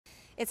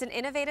It's an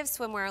innovative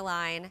swimwear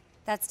line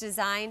that's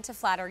designed to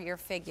flatter your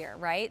figure,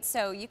 right?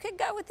 So you could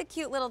go with the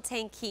cute little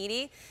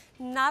tankini.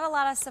 Not a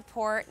lot of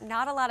support,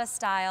 not a lot of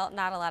style,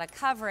 not a lot of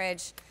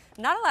coverage,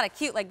 not a lot of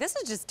cute. Like, this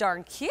is just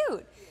darn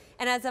cute.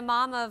 And as a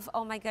mom of,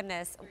 oh my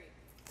goodness,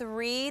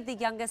 3, the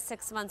youngest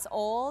 6 months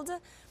old,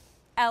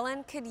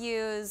 Ellen could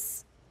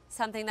use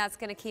something that's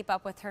going to keep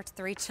up with her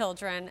 3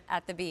 children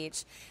at the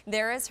beach.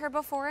 There is her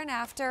before and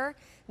after.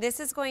 This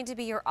is going to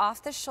be your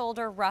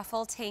off-the-shoulder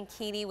ruffle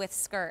tankini with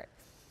skirt.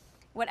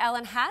 What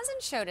Ellen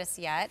hasn't showed us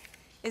yet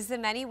is the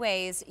many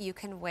ways you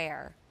can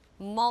wear.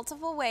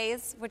 Multiple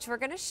ways, which we're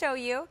going to show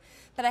you,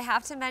 but I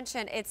have to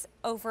mention it's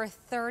over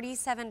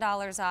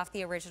 $37 off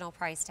the original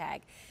price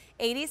tag.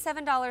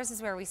 $87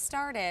 is where we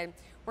started.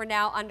 We're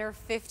now under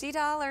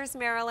 $50,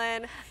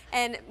 Marilyn,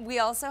 and we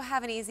also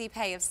have an easy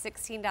pay of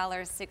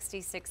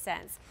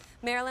 $16.66.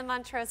 Marilyn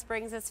Montrose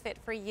brings us Fit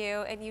for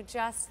You, and you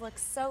just look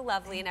so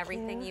lovely in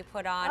everything you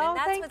put on, and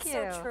that's what's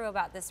so true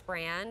about this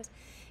brand.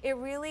 It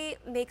really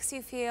makes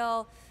you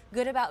feel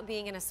good about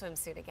being in a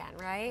swimsuit again,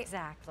 right?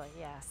 Exactly,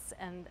 yes.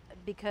 And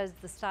because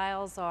the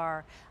styles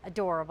are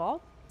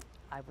adorable,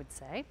 I would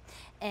say,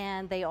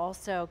 and they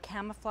also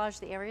camouflage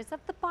the areas of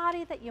the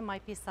body that you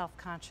might be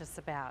self-conscious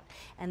about.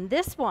 And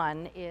this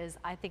one is,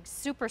 I think,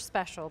 super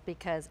special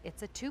because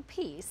it's a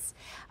 2-piece,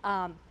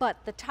 but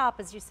the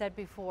top, as you said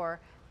before,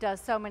 does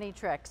so many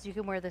tricks. You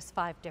can wear this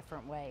 5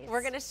 different ways.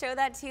 We're going to show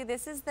that to you.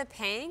 This is the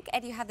pink,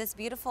 and you have this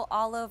beautiful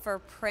all-over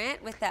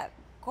print with that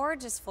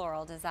gorgeous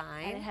floral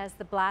design. And it has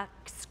the black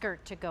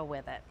skirt to go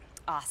with it.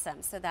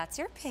 Awesome. So that's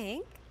your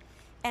pink.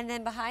 And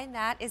then behind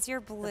that is your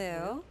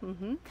blue.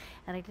 And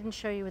I didn't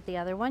show you with the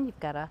other one.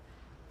 You've got a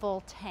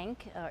full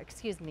tank,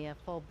 excuse me, a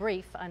full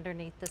brief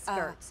underneath the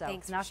skirt. So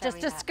it's not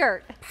just a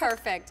skirt.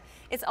 Perfect.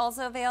 It's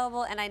also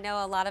available, and I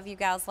know a lot of you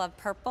gals love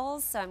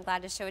purples, so I'm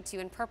glad to show it to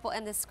you in purple,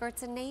 and the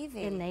skirt's in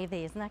navy. In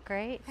navy, isn't that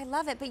great? I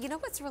love it. But you know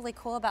what's really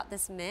cool about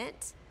this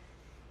mint?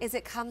 Is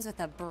it comes with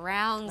a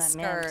brown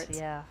skirt. Mint,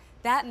 yeah.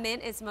 That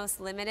mint is most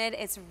limited.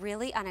 It's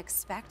really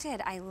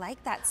unexpected. I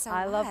like that so much.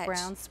 I love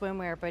brown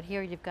swimwear, but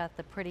here you've got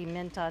the pretty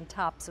mint on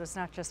top, so it's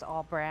not just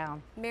all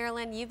brown.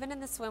 Marilyn, you've been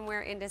in the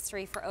swimwear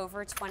industry for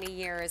over 20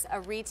 years.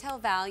 A retail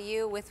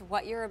value with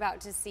what you're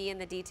about to see in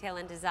the detail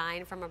and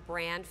design from a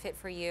brand Fit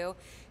for You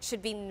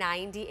should be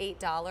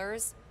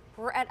 $98.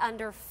 We're at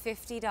under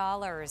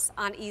 $50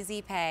 on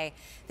Easy Pay.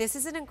 This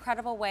is an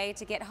incredible way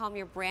to get home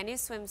your brand new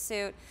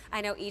swimsuit. I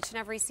know each and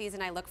every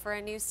season I look for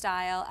a new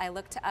style. I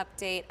look to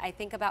update. I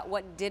think about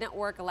what didn't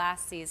work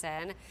last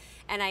season.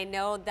 And I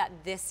know that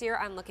this year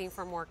I'm looking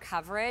for more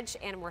coverage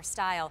and more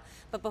style.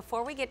 But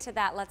before we get to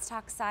that, let's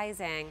talk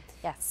sizing.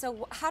 Yes.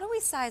 So how do we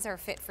size our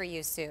Fit for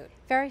You suit?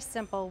 Very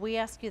simple. We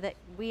ask that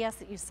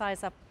you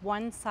size up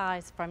 1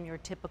 size from your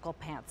typical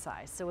pant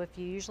size. So if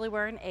you usually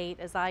wear an 8,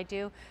 as I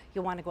do,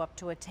 you want to go up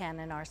to a 10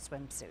 in our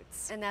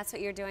swimsuits. And that's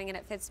what you're doing, and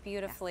it fits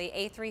beautifully.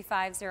 Yeah.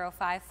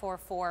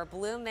 A350544,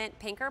 blue, mint,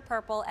 pink, or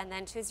purple, and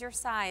then choose your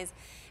size.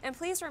 And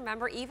please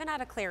remember, even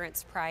at a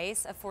clearance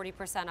price of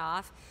 40%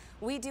 off,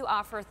 we do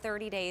offer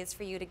 30 days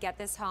for you to get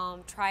this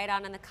home, try it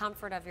on in the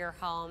comfort of your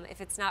home. If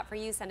it's not for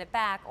you, send it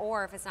back,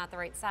 or if it's not the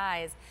right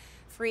size,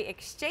 free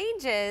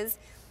exchanges.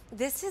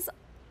 This is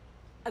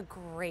a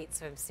great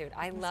swimsuit.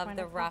 I love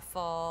the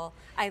ruffle.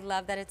 I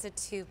love that it's a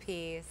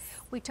 2-piece.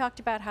 We talked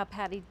about how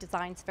Patty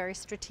designs very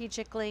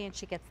strategically, and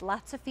she gets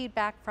lots of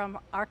feedback from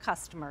our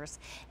customers.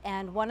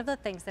 And one of the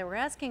things they were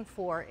asking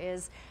for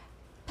is,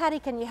 Patty,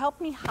 can you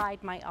help me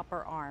hide my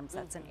upper arms?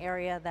 That's an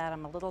area that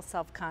I'm a little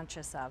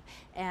self-conscious of.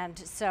 And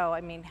so, I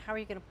mean, how are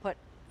you going to put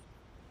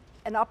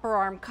an upper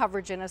arm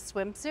coverage in a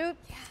swimsuit?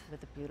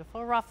 With a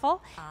beautiful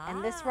ruffle.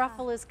 And this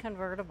ruffle is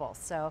convertible,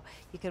 so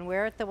you can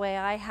wear it the way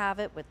I have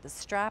it, with the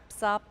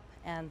straps up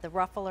and the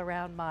ruffle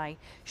around my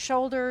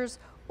shoulders,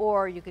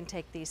 or you can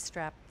take these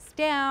straps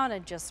down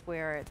and just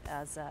wear it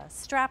as a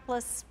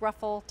strapless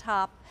ruffle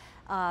top.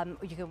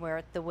 You can wear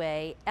it the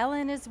way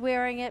Ellen is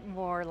wearing it,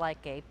 more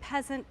like a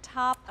peasant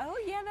top. Oh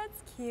yeah,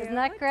 that's cute. Isn't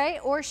that great?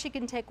 Or she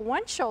can take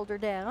one shoulder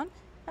down,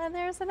 and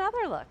there's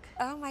another look.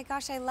 Oh my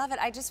gosh, I love it.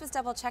 I just was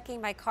double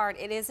checking my card.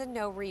 It is a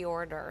no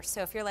reorder.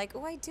 So if you're like,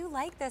 oh, I do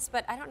like this,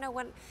 but I don't know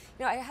when,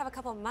 I have a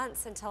couple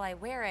months until I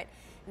wear it.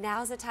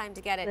 Now's the time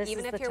to get it,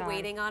 even if you're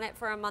waiting on it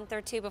for a month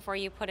or 2 before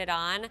you put it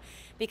on,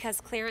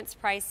 because clearance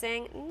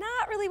pricing,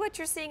 not really what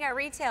you're seeing at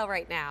retail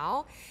right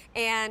now.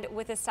 And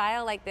with a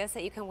style like this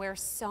that you can wear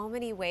so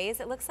many ways,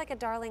 it looks like a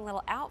darling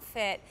little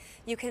outfit.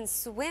 You can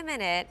swim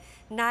in it,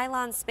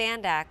 nylon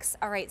spandex.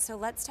 All right, so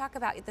let's talk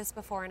about this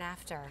before and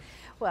after.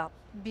 Well,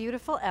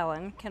 beautiful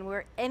Ellen can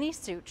wear any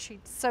suit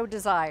she so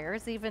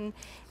desires. Even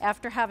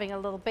after having a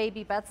little baby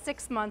about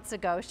 6 months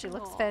ago, she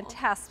looks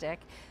fantastic.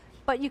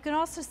 But you can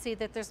also see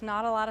that there's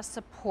not a lot of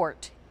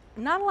support,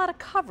 not a lot of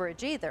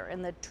coverage either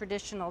in the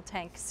traditional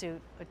tank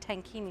suit, or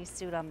tankini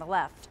suit on the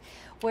left.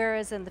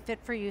 Whereas in the Fit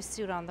for You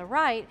suit on the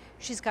right,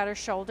 she's got her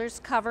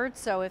shoulders covered,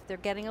 so if they're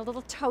getting a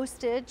little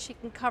toasted, she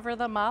can cover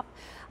them up,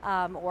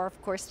 or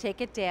of course take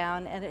it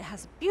down. And it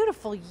has a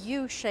beautiful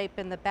U shape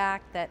in the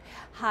back that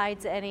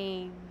hides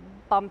any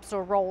bumps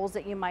or rolls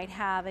that you might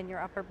have in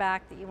your upper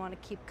back that you want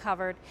to keep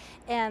covered.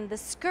 And the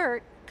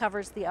skirt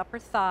covers the upper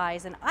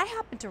thighs, and I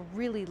happen to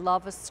really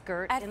love a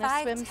skirt in a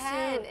swimsuit.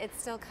 At 5'10",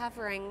 it's still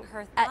covering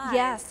her thighs.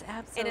 Yes,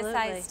 absolutely. In a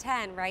size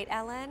 10, right,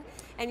 Ellen?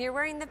 And you're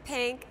wearing the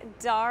pink,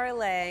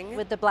 darling.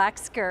 With the black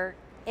skirt.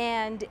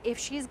 And if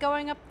she's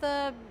going up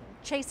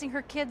chasing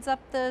her kids up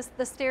the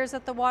stairs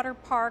at the water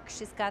park,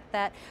 she's got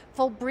that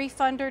full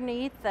brief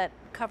underneath that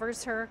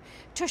covers her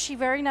tushy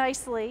very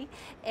nicely.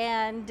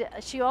 And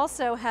she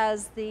also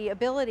has the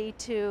ability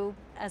to,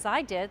 as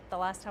I did the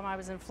last time I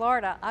was in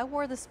Florida, I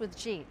wore this with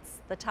jeans.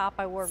 The top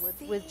I wore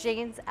with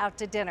jeans out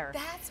to dinner.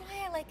 That's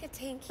why I like a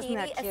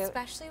tankini,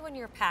 especially when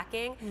you're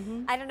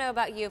packing. I don't know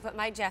about you, but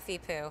my Jeffy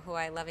Poo, who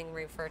I lovingly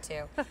refer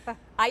to,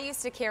 I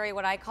used to carry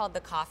what I called the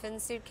coffin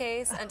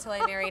suitcase until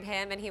I married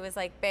him, and he was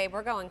like, babe,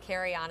 we're going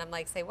carry-on. I'm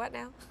like, say what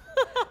now?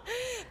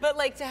 But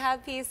like to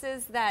have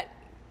pieces that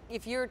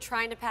if you're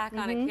trying to pack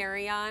on a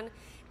carry-on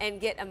and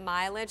get a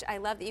mileage, I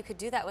love that you could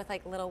do that with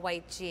like little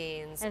white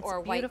jeans or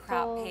white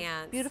crop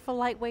pants. Beautiful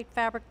lightweight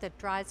fabric that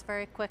dries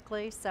very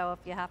quickly, so if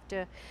you have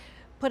to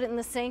put it in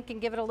the sink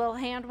and give it a little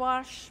hand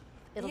wash,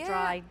 it'll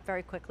dry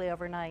very quickly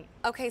overnight.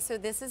 Okay, so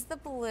this is the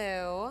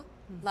blue.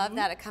 Love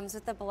that. It comes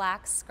with the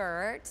black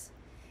skirt.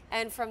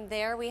 And from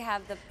there we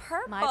have the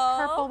purple. My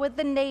purple with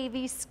the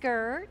navy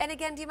skirt. And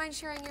again, do you mind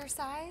sharing your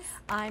size?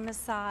 I'm a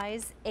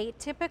size 8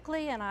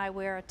 typically, and I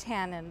wear a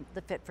 10 in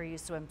the Fit For You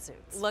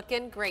swimsuits.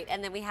 Looking great.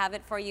 And then we have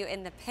it for you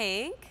in the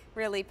pink,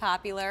 really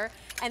popular.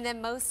 And then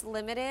most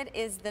limited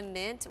is the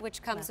mint,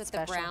 which comes with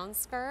the brown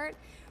skirt.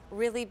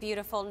 Really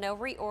beautiful, no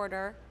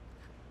reorder.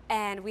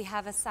 And we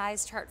have a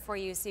size chart for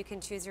you so you can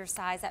choose your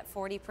size at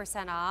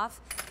 40% off.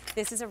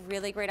 This is a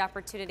really great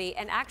opportunity.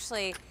 And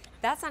actually,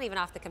 that's not even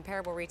off the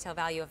comparable retail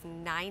value of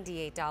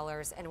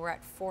 $98, and we're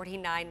at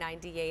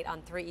 $49.98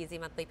 on 3 easy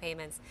monthly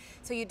payments.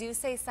 So you do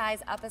say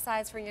size up a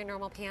size for your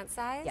normal pant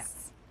size?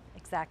 Yes,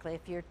 exactly.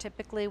 If you're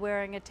typically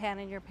wearing a 10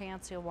 in your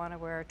pants, you'll want to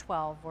wear a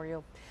 12, or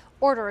you'll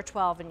order a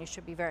 12 and you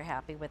should be very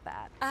happy with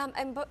that.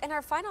 And in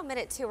our final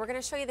minute too, we're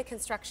going to show you the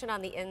construction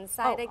on the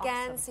inside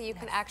again, so you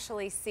can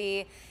actually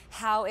see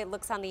how it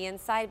looks on the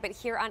inside. But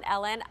here on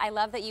Ellen, I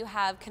love that you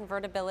have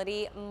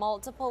convertibility,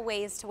 multiple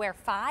ways to wear.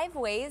 5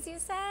 ways, you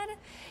said?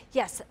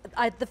 Yes,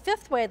 the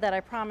 5th way that I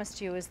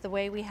promised you is the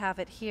way we have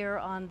it here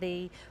on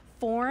the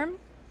form.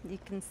 You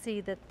can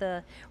see that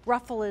the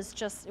ruffle is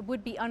just, it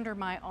would be under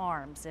my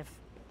arms if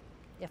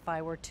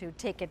I were to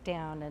take it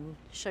down and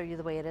show you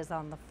the way it is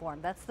on the form.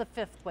 That's the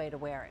 5th way to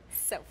wear it.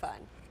 So fun.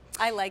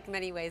 I like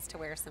many ways to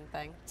wear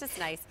something. Just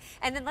nice.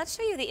 And then let's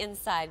show you the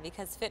inside,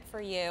 because Fit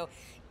For You,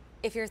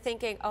 if you're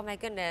thinking, oh my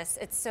goodness,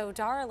 it's so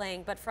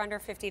darling, but for under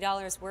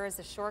 $50, where is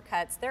the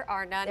shortcuts? There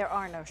are none. There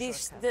are no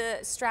shortcuts. The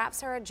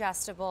straps are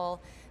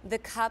adjustable. The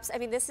cups, I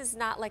mean, this is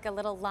not like a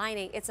little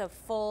lining, it's a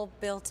full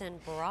built-in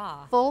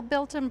bra. Full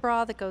built-in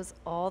bra that goes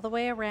all the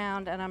way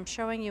around, and I'm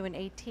showing you an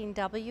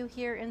 18W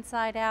here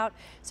inside out,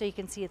 so you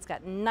can see it's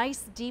got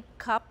nice deep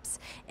cups,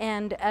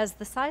 and as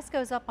the size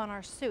goes up on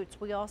our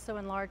suits, we also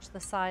enlarge the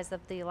size of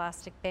the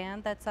elastic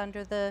band that's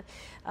under the,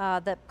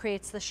 that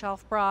creates the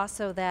shelf bra,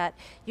 so that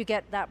you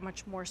get that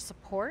much more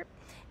support.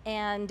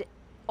 And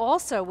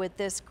also with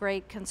this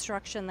great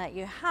construction that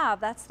you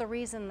have, that's the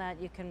reason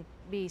that you can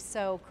be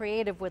so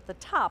creative with the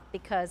top,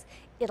 because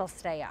it'll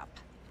stay up.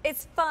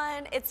 It's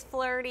fun, it's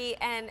flirty,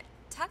 and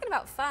talking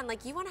about fun,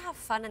 like you want to have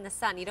fun in the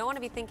sun. You don't want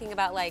to be thinking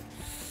about like,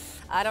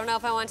 I don't know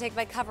if I want to take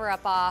my cover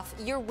up off.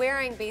 You're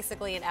wearing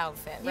basically an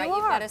outfit, right? You've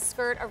got a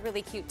skirt, a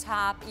really cute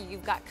top,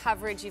 you've got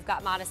coverage, you've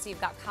got modesty, you've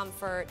got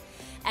comfort,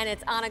 and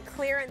it's on a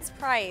clearance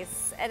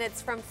price, and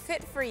it's from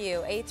Fit For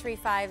You,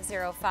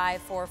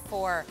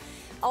 8350544.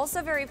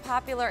 Also very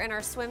popular in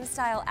our swim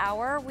style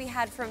hour, we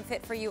had from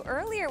Fit For You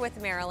earlier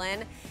with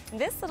Marilyn.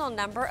 This little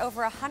number,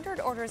 over 100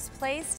 orders placed,